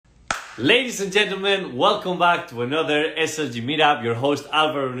Ladies and gentlemen, welcome back to another SLG Meetup. Your host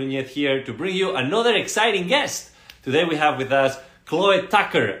Alvaro Nunez here to bring you another exciting guest. Today we have with us Chloe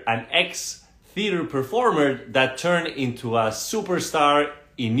Tucker, an ex-theater performer that turned into a superstar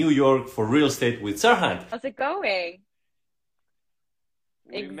in New York for real estate with Serhant. How's it going?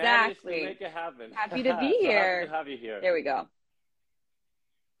 We managed to Exactly. make it happen. Happy to be So here. happy to have you here. There we go.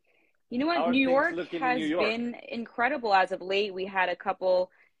 You know How what? are New things York looking in has New York? been incredible as of late. We had a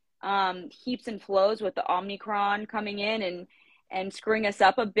couple heaps and flows with the Omicron coming in and screwing us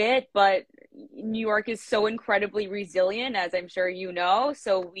up a bit, but New York is so incredibly resilient, as I'm sure you know.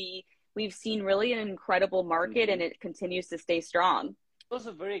 So we've seen really an incredible market, and it continues to stay strong.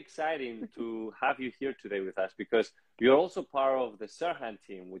 Also very exciting to have you here today with us because you're also part of the Serhant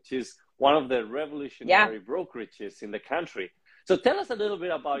team, which is one of the revolutionary brokerages in the country. So tell us a little bit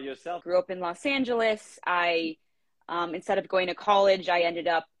about yourself. Grew up in Los Angeles. I instead of going to college, I ended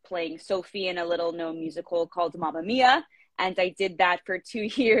up playing Sophie in a little known musical called Mamma Mia. And I did that for 2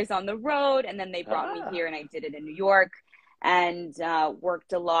 years on the road. And then they brought me here and I did it in New York and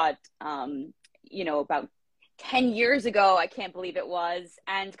worked a lot, about 10 years ago, I can't believe it was,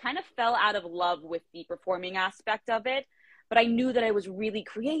 and kind of fell out of love with the performing aspect of it. But I knew that I was really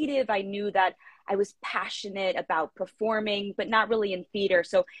creative. I knew that I was passionate about performing, but not really in theater.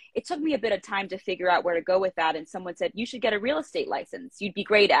 So it took me a bit of time to figure out where to go with that. And someone said, you should get a real estate license. You'd be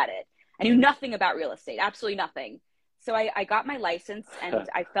great at it. I knew nothing about real estate, absolutely nothing. So I got my license and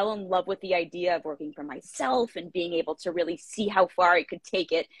I fell in love with the idea of working for myself and being able to really see how far I could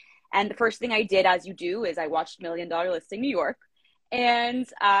take it. And the first thing I did, as you do, is I watched $1 Million Listing New York. And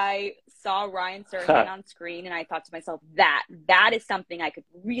I saw Ryan Serhant on screen and I thought to myself, that is something I could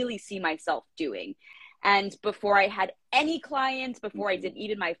really see myself doing. And before I had any clients, before I did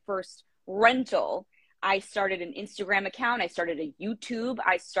even my first rental, I started an Instagram account. I started a YouTube.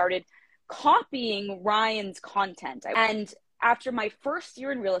 I started copying Ryan's content. And after my first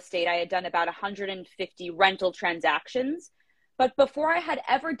year in real estate, I had done about 150 rental transactions. But before I had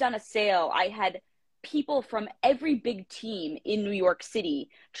ever done a sale, I had people from every big team in New York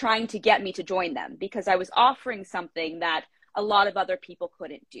City trying to get me to join them because I was offering something that a lot of other people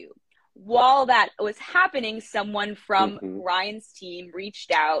couldn't do. While that was happening, someone from Ryan's team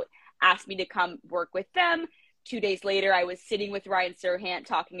reached out, asked me to come work with them. 2 days later, I was sitting with Ryan Serhant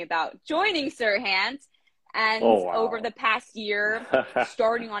talking about joining Serhant. And over the past year,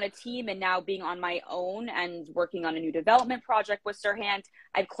 starting on a team and now being on my own and working on a new development project with Serhant,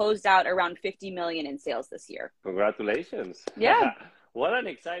 I've closed out around 50 million in sales this year. Congratulations. Yeah. What an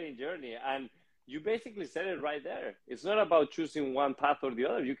exciting journey. And you basically said it right there. It's not about choosing one path or the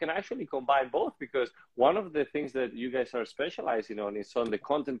other. You can actually combine both because one of the things that you guys are specializing on is on the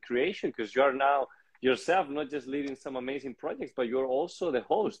content creation because you're now yourself not just leading some amazing projects, but you're also the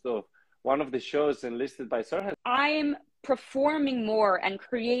host of one of the shows enlisted by Serhant. I'm performing more and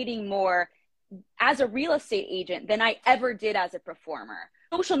creating more as a real estate agent than I ever did as a performer.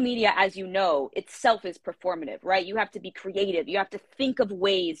 Social media, as you know, itself is performative, right? You have to be creative. You have to think of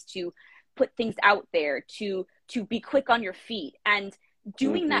ways to put things out there, to be quick on your feet. And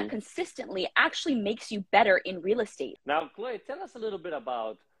doing that consistently actually makes you better in real estate. Now, Chloe, tell us a little bit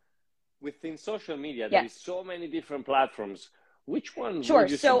about within social media, there is so many different platforms. Which one would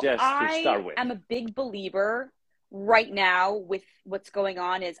you suggest to start with? I am a big believer right now with what's going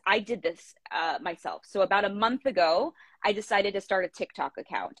on is I did this myself. So about a month ago, I decided to start a TikTok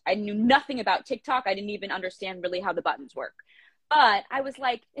account. I knew nothing about TikTok. I didn't even understand really how the buttons work. But I was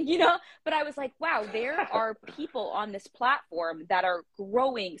like, wow, there are people on this platform that are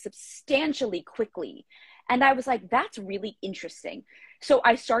growing substantially quickly. And I was like, that's really interesting. So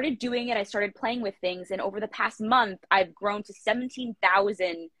I started doing it. I started playing with things. And over the past month, I've grown to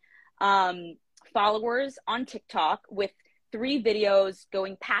 17,000 followers on TikTok with 3 videos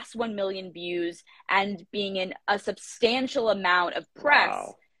going past 1 million views and being in a substantial amount of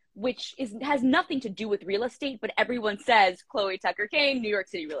press, which has nothing to do with real estate, but everyone says Chloe Tucker Kane, New York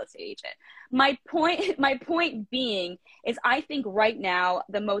City real estate agent. My point being is I think right now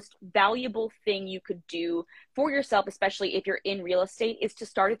the most valuable thing you could do for yourself, especially if you're in real estate, is to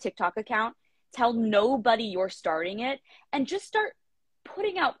start a TikTok account, tell nobody you're starting it, and just start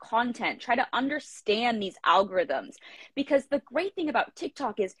putting out content, try to understand these algorithms. Because the great thing about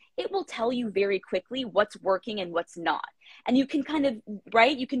TikTok is it will tell you very quickly what's working and what's not. And you can kind of,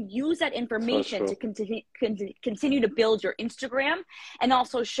 you can use that information to continue to build your Instagram and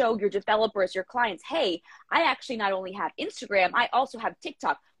also show your developers, your clients, hey, I actually not only have Instagram, I also have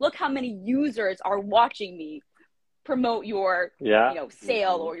TikTok. Look how many users are watching me promote your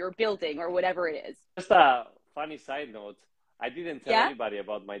sale or your building or whatever it is. Just a funny side note. I didn't tell Yeah. anybody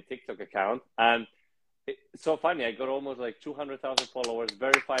about my TikTok account. And it's so funny. I got almost like 200,000 followers,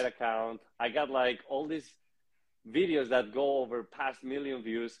 verified account. I got like all these videos that go over past million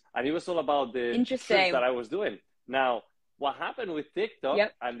views. And it was all about the trips Interesting. that I was doing. Now, what happened with TikTok,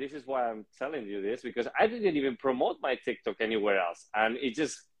 Yep. and this is why I'm telling you this, because I didn't even promote my TikTok anywhere else. And it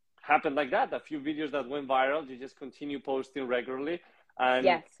just happened like that. A few videos that went viral, you just continue posting regularly, and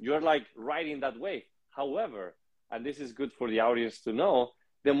Yes. you're like riding that wave. However, and this is good for the audience to know,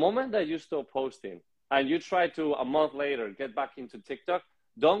 the moment that you stop posting and you try to a month later get back into TikTok,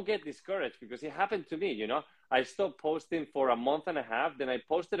 don't get discouraged, because it happened to me, you know. I stopped posting for a month and a half, then I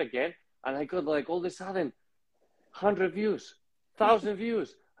posted again, and I got like all of a sudden 100 views, 1,000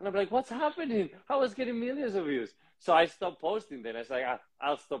 views. And I'm like, what's happening? I was getting millions of views. So I stopped posting. Then I was like,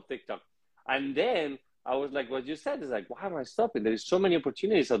 I'll stop TikTok. And then I was like, what you said is like, why am I stopping? There is so many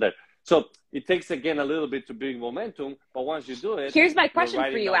opportunities out there. So it takes, again, a little bit to build momentum. But once you do it, here's my question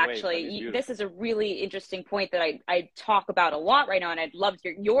for you, actually. wave, this is a really interesting point that I talk about a lot right now, and I'd love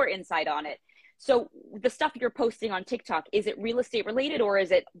your insight on it. So the stuff you're posting on TikTok, is it real estate related, or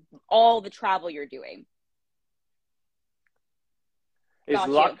is it all the travel you're doing? It's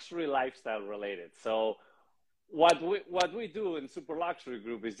luxury lifestyle related. So what we do in Super Luxury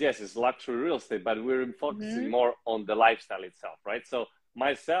Group is, yes, it's luxury real estate, but we're focusing more on the lifestyle itself, right? So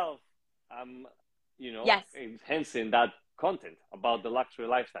myself, I'm, yes, enhancing that content about the luxury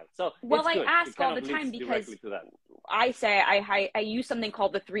lifestyle. So well, I ask all the time because I say I use something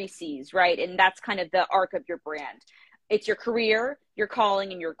called the 3 C's, right? And that's kind of the arc of your brand. It's your career, your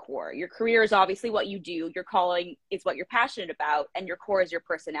calling, and your core. Your career is obviously what you do. Your calling is what you're passionate about, and your core is your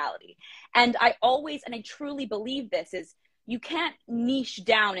personality. And I truly believe this, is you can't niche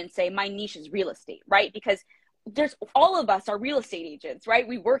down and say my niche is real estate, right? Because all of us are real estate agents, right?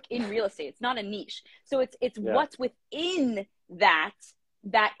 We work in real estate. It's not a niche. So it's what's within that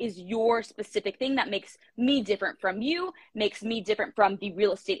is your specific thing that makes me different from you, makes me different from the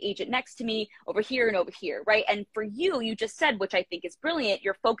real estate agent next to me over here and over here, right? And for you just said, which I think is brilliant,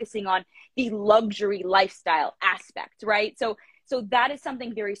 you're focusing on the luxury lifestyle aspect, right? So that is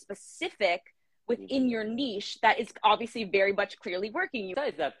something very specific within your niche that is obviously very much clearly working.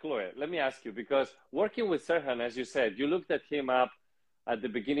 Besides that, Chloe, let me ask you, because working with Serhan, as you said, you looked at him up at the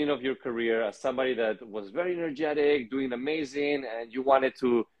beginning of your career as somebody that was very energetic, doing amazing, and you wanted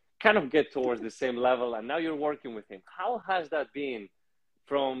to kind of get towards the same level, and now you're working with him. How has that been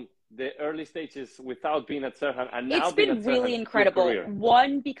from the early stages without being at Serhan and now it's been really incredible.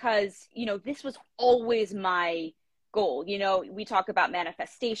 One, because, this was always my goal. We talk about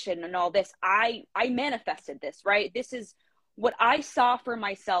manifestation and all this. I manifested this, right? This is what I saw for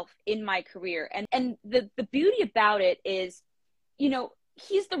myself in my career. And the beauty about it is,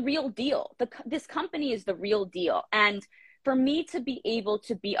 he's the real deal. This company is the real deal. And for me to be able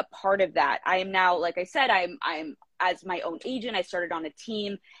to be a part of that, I am now, like I said, I'm as my own agent. I started on a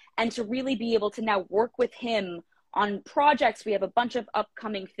team, and to really be able to now work with him on projects. We have a bunch of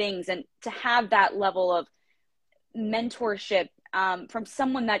upcoming things, and to have that level of mentorship from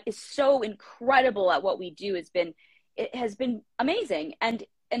someone that is so incredible at what we do has been amazing. And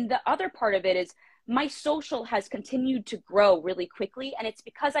the other part of it is, my social has continued to grow really quickly. And it's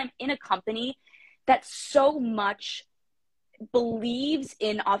because I'm in a company that so much believes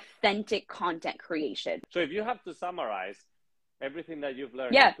in authentic content creation. So if you have to summarize everything that you've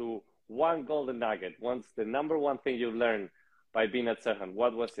learned into one golden nugget, the number one thing you've learned by being at Serhan,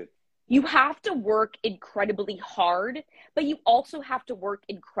 what was it? You have to work incredibly hard, but you also have to work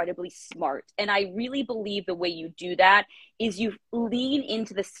incredibly smart. And I really believe the way you do that is you lean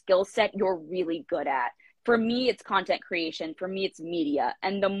into the skill set you're really good at. For me, it's content creation. For me, it's media.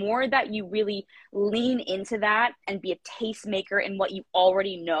 And the more that you really lean into that and be a tastemaker in what you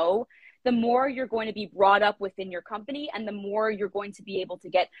already know, the more you're going to be brought up within your company, and the more you're going to be able to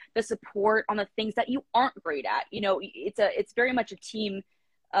get the support on the things that you aren't great at. It's very much a team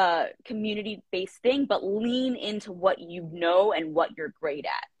community-based thing, but lean into what you know and what you're great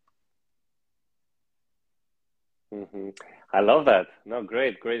at. I love that. No,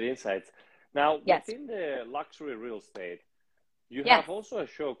 great insights. Now, within the luxury real estate, you have also a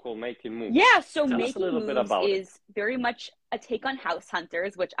show called Making Moves. Yeah, so Making Moves is very much a take on House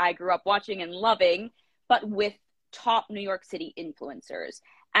Hunters, which I grew up watching and loving, but with top New York City influencers.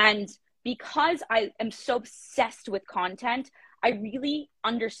 And because I am so obsessed with content, I really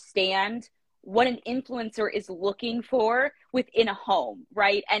understand what an influencer is looking for within a home,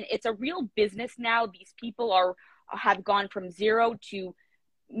 right? And it's a real business now. These people have gone from 0 to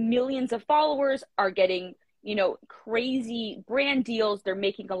millions of followers, are getting, crazy brand deals. They're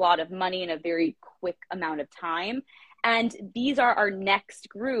making a lot of money in a very quick amount of time. And these are our next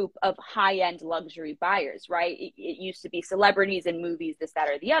group of high-end luxury buyers, right? It used to be celebrities and movies, this, that,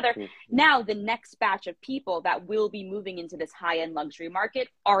 or the other. Now, the next batch of people that will be moving into this high-end luxury market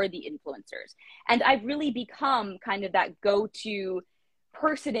are the influencers. And I've really become kind of that go-to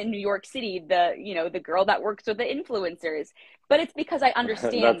person in New York City, the girl that works with the influencers. But it's because I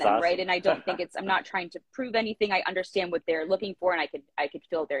understand them, awesome. right? And I don't think I'm not trying to prove anything. I understand what they're looking for, and I could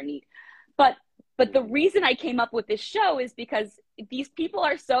fill their need. But the reason I came up with this show is because these people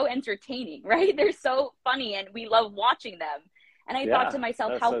are so entertaining, right? They're so funny, and we love watching them. And I thought to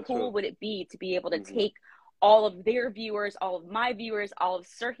myself, how so cool would it be to be able to take all of their viewers, all of my viewers, all of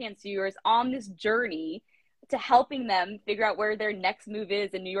Sirhan's viewers on this journey to helping them figure out where their next move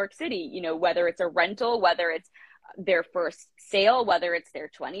is in New York City, whether it's a rental, whether it's their first sale, whether it's their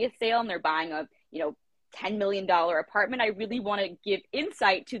 20th sale and they're buying a, $10 million apartment. I really want to give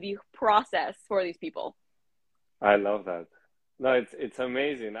insight to the process for these people. I love that. No, it's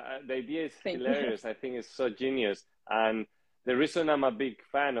amazing. The idea is hilarious. I think it's so genius. And the reason I'm a big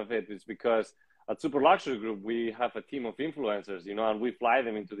fan of it is because at Super Luxury Group, we have a team of influencers, and we fly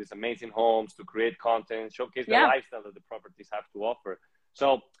them into these amazing homes to create content, showcase the lifestyle that the properties have to offer.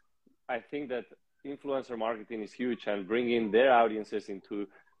 So I think that influencer marketing is huge, and bringing their audiences into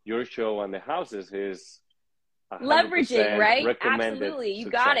your show and the houses is leveraging, right? Absolutely. You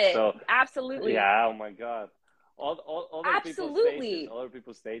success. Got it. So, absolutely. Yeah. Oh my God. All other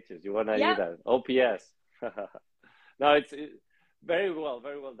people's stages. You want to hear that? OPS. No, it's very well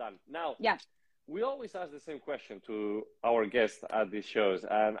done. Now, we always ask the same question to our guests at these shows,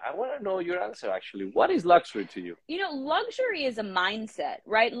 and I want to know your answer, actually. What is luxury to you? Luxury is a mindset,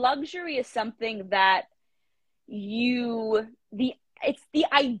 right? Luxury is something that it's the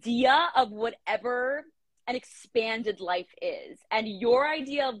idea of whatever an expanded life is. And your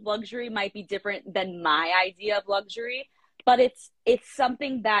idea of luxury might be different than my idea of luxury, but it's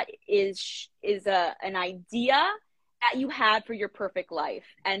something that is an idea that you had for your perfect life.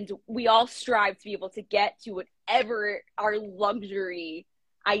 And we all strive to be able to get to whatever our luxury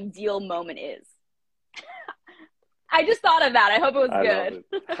ideal moment is. I just thought of that. I hope it was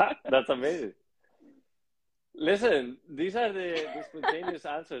good. That's amazing. Listen, these are the spontaneous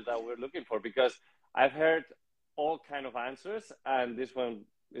answers that we're looking for, because I've heard all kind of answers, and this one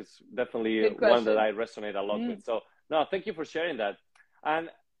is definitely one that I resonate a lot with. So, no, thank you for sharing that. And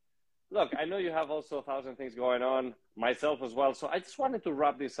look, I know you have also 1,000 things going on, myself as well. So I just wanted to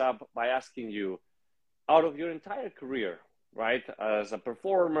wrap this up by asking you, out of your entire career, right, as a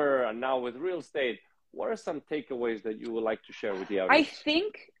performer and now with real estate, what are some takeaways that you would like to share with the audience? I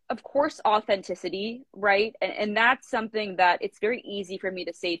think, of course, authenticity, right? And that's something that it's very easy for me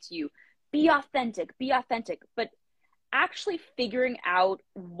to say to you, be authentic. But actually figuring out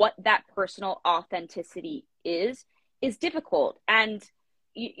what that personal authenticity is difficult. And,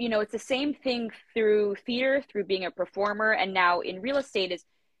 it's the same thing through theater, through being a performer, and now in real estate is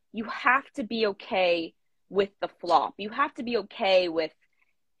you have to be okay with the flop. You have to be okay with,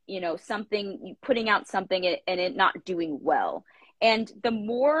 putting out something and it not doing well. And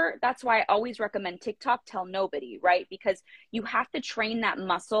that's why I always recommend TikTok, tell nobody, right? Because you have to train that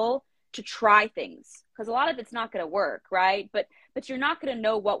muscle to try things, because a lot of it's not going to work, right? But you're not going to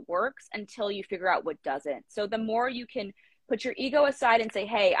know what works until you figure out what doesn't. So the more you can put your ego aside and say,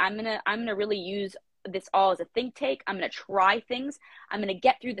 hey, I'm going to really use this all as a think tank. I'm going to try things. I'm going to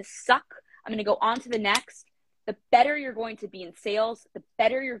get through the suck. I'm going to go on to the next. The better you're going to be in sales, the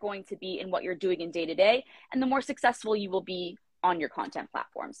better you're going to be in what you're doing in day to day, and the more successful you will be on your content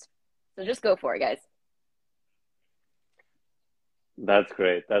platforms. So just go for it, guys. That's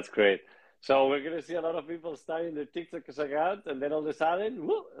great. So we're going to see a lot of people starting their TikTok accounts, and then all of a sudden,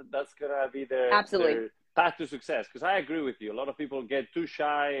 that's going to be their path to success. Because I agree with you. A lot of people get too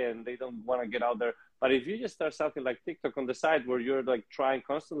shy and they don't want to get out there. But if you just start something like TikTok on the side where you're like trying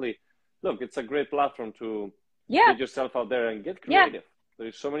constantly, look, it's a great platform to get yourself out there and get creative.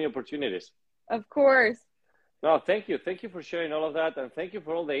 There's so many opportunities. Of course. No, thank you. Thank you for sharing all of that. And thank you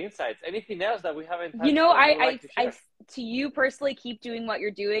for all the insights. Anything else that we haven't touched I to you personally, keep doing what you're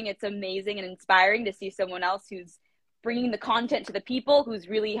doing. It's amazing and inspiring to see someone else who's bringing the content to the people, who's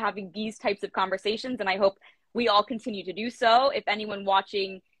really having these types of conversations. And I hope we all continue to do so. If anyone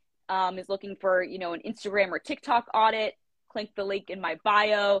watching is looking for, an Instagram or TikTok audit, click the link in my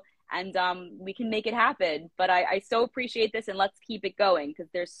bio. And we can make it happen. But I so appreciate this, and let's keep it going,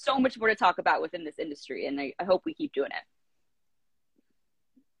 because there's so much more to talk about within this industry, and I hope we keep doing it.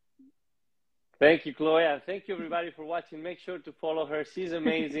 Thank you, Chloe, and thank you, everybody, for watching. Make sure to follow her. She's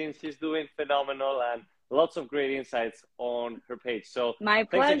amazing. She's doing phenomenal. And lots of great insights on her page. So my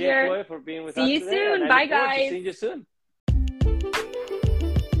thanks again, pleasure. Chloe, for being with us See you today. soon. And Bye, I look forward to guys. seeing you soon.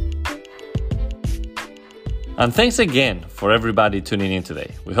 And thanks again for everybody tuning in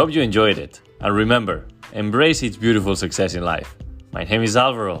today. We hope you enjoyed it. And remember, embrace each beautiful success in life. My name is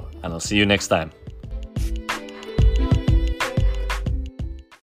Alvaro, and I'll see you next time.